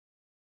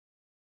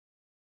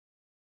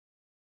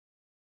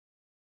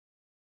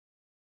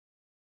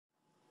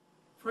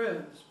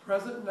Friends,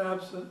 present and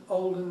absent,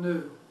 old and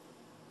new,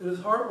 it is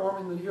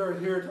heartwarming that you are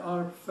here to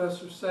honor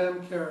Professor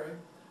Sam Carey,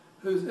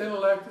 whose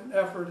intellect and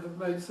effort have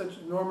made such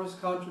enormous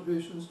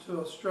contributions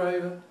to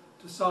Australia,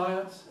 to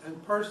science,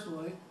 and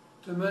personally,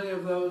 to many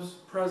of those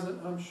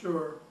present, I'm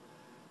sure.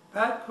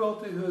 Pat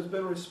Quilty, who has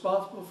been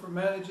responsible for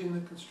managing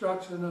the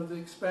construction of the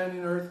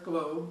expanding Earth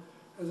globe,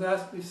 has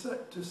asked me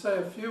to say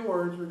a few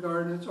words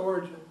regarding its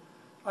origin.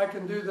 I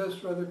can do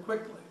this rather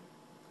quickly.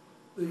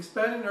 The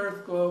expanding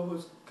Earth globe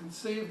was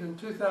conceived in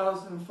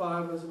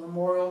 2005 as a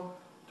memorial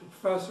to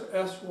Professor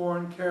S.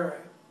 Warren Carey.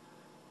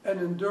 An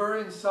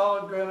enduring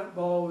solid granite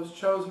ball was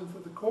chosen for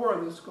the core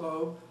of this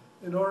globe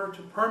in order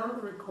to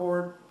permanently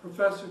record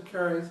Professor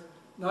Carey's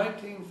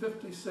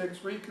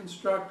 1956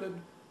 reconstructed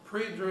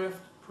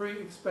pre-drift,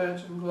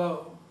 pre-expansion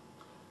globe.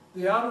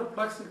 The outer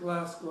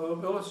plexiglass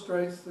globe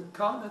illustrates the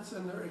continents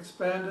in their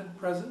expanded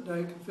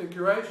present-day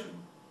configuration.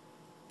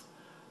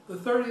 The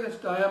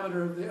 30-inch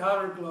diameter of the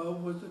outer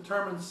globe was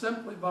determined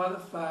simply by the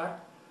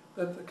fact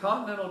that the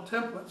continental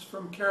templates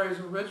from Carey's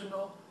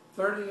original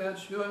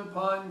 30-inch hue and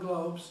pine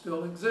globe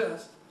still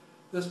exist.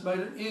 This made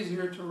it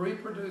easier to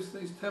reproduce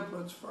these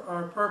templates for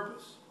our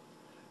purpose.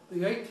 The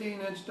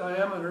 18-inch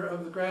diameter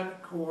of the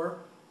granite core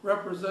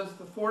represents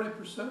the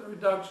 40%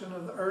 reduction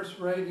of the Earth's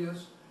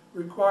radius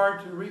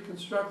required to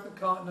reconstruct the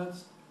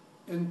continents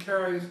on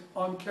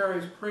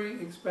Carey's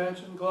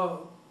pre-expansion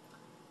globe.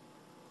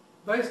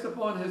 Based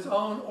upon his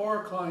own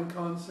orocline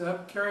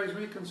concept, Carey's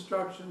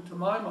reconstruction, to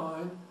my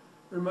mind,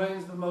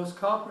 remains the most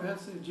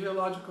comprehensive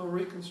geological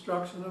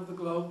reconstruction of the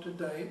globe to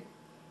date,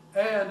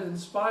 and in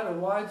spite of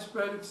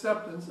widespread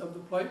acceptance of the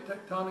plate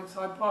tectonics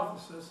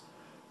hypothesis,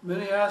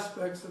 many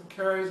aspects of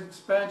Carey's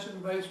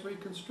expansion-based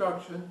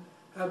reconstruction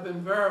have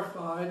been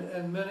verified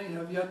and many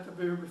have yet to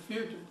be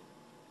refuted.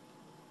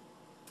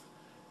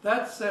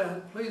 That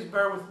said, please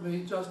bear with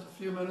me just a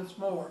few minutes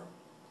more.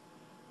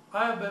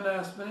 I have been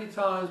asked many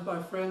times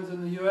by friends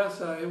in the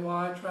USA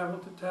why I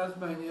traveled to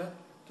Tasmania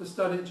to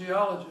study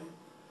geology.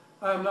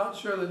 I am not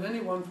sure that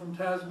anyone from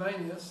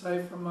Tasmania,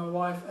 save from my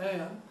wife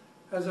Anne,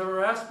 has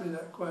ever asked me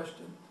that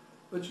question,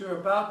 but you're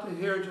about to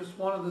hear just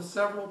one of the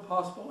several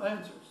possible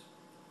answers.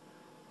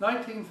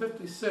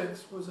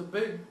 1956 was a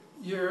big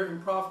year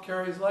in Prof.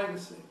 Carey's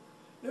legacy.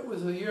 It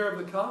was the year of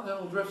the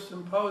Continental Drift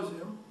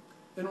Symposium,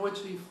 in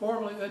which he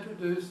formally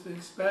introduced the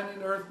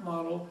expanding Earth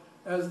model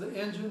as the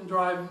engine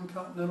driving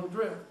continental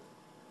drift.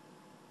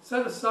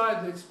 Set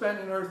aside the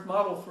expanding Earth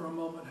model for a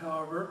moment,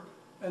 however,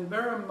 and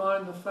bear in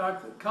mind the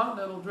fact that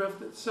continental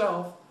drift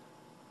itself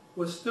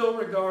was still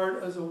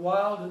regarded as a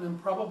wild and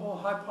improbable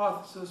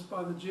hypothesis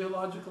by the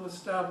geological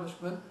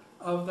establishment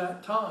of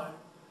that time,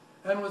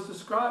 and was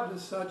described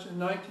as such in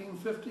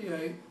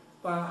 1958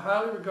 by a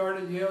highly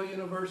regarded Yale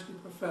University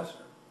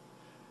professor.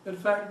 In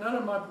fact, none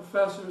of my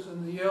professors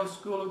in the Yale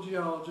School of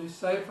Geology,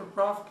 save for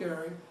Prof.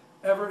 Carey,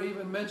 ever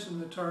even mentioned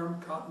the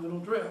term continental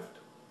drift.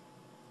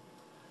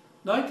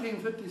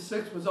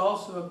 1956 was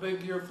also a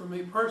big year for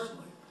me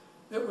personally.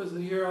 It was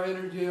the year I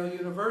entered Yale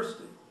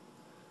University.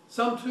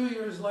 Some 2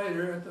 years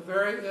later, at the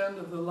very end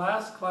of the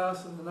last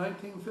class of the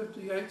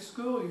 1958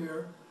 school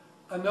year,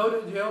 a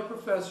noted Yale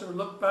professor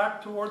looked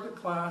back toward the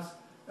class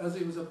as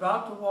he was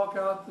about to walk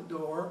out the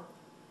door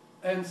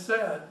and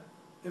said,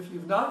 "If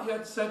you've not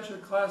yet set your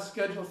class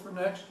schedule for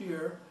next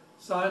year,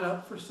 sign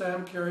up for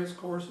Sam Carey's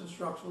course in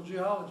structural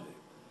geology.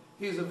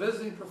 He's a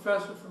visiting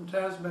professor from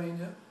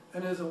Tasmania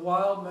and is a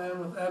wild man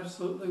with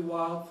absolutely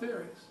wild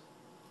theories."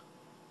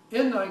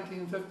 In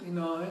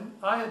 1959,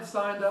 I had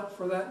signed up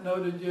for that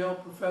noted Yale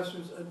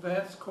professor's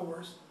advanced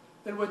course,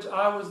 in which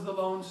I was the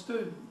lone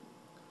student.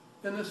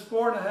 In this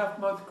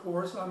 4.5-month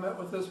course, I met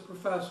with this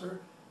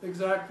professor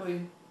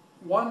exactly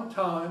one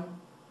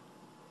time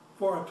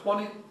for a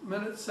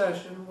 20-minute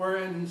session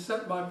wherein he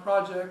set my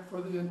project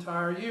for the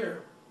entire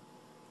year.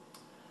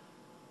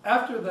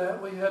 After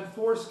that, we had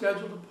 4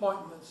 scheduled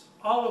appointments,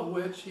 all of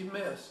which he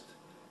missed,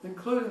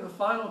 including the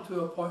final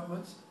 2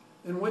 appointments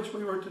in which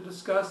we were to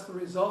discuss the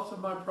results of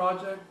my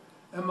project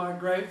and my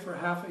grade for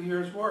half a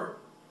year's work.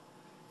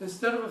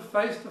 Instead of a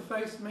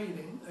face-to-face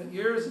meeting, at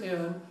year's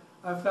end,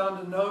 I found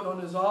a note on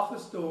his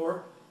office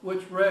door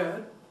which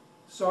read,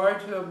 "Sorry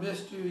to have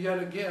missed you yet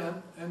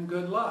again, and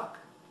good luck."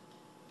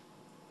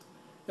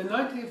 In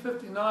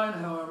 1959,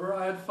 however,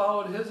 I had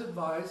followed his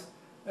advice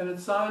and had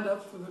signed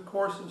up for the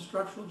course in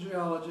structural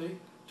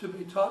geology to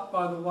be taught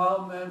by the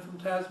wild man from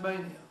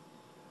Tasmania.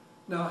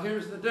 Now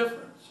here's the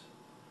difference.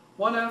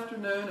 One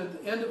afternoon at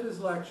the end of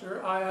his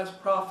lecture, I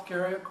asked Prof.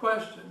 Carey a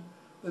question,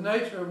 the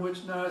nature of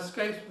which now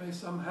escapes me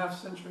some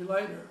half-century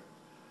later.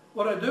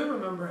 What I do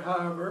remember,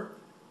 however,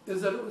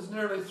 is that it was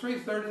nearly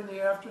 3:30 in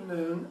the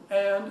afternoon,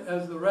 and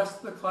as the rest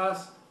of the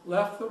class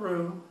left the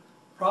room,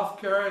 Prof.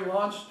 Carey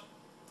launched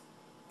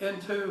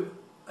into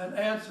an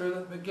answer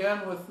that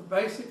began with the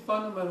basic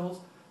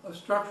fundamentals of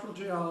structural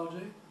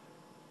geology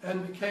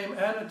and became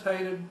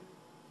annotated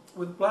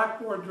with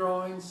blackboard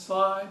drawings,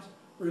 slides,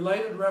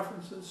 related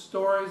references,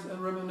 stories, and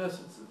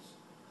reminiscences.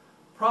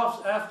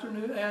 Prof's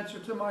afternoon answer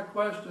to my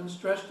question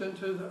stretched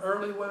into the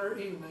early winter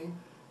evening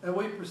and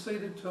we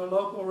proceeded to a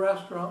local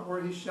restaurant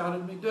where he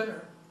shouted me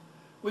dinner.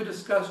 We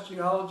discussed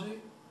geology,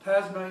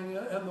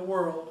 Tasmania, and the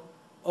world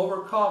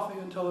over coffee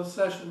until the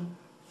session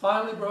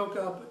finally broke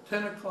up at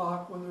 10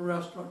 o'clock when the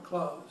restaurant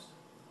closed.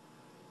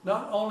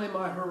 Not only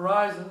my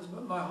horizons,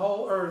 but my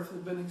whole earth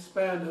had been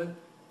expanded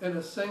in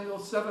a single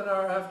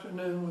 7-hour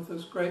afternoon with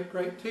this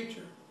great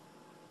teacher.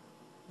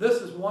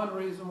 This is one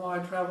reason why I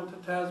traveled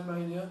to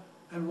Tasmania,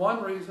 and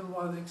one reason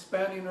why the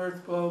expanding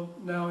earth globe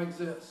now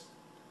exists.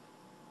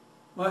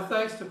 My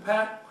thanks to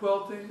Pat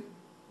Quilty,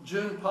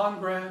 June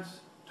Pongrantz,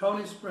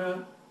 Tony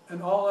Sprint,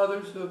 and all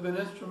others who have been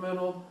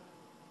instrumental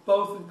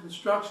both in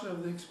construction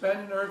of the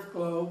expanding earth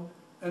globe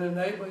and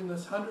enabling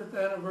this 100th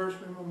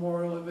anniversary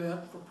memorial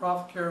event for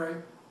Prof. Carey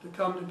to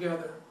come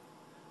together.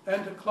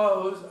 And to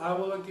close, I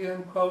will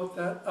again quote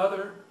that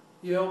other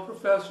Yale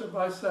professor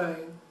by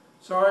saying,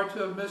 "Sorry to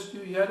have missed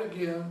you yet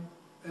again,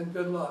 and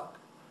good luck."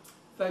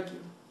 Thank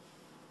you.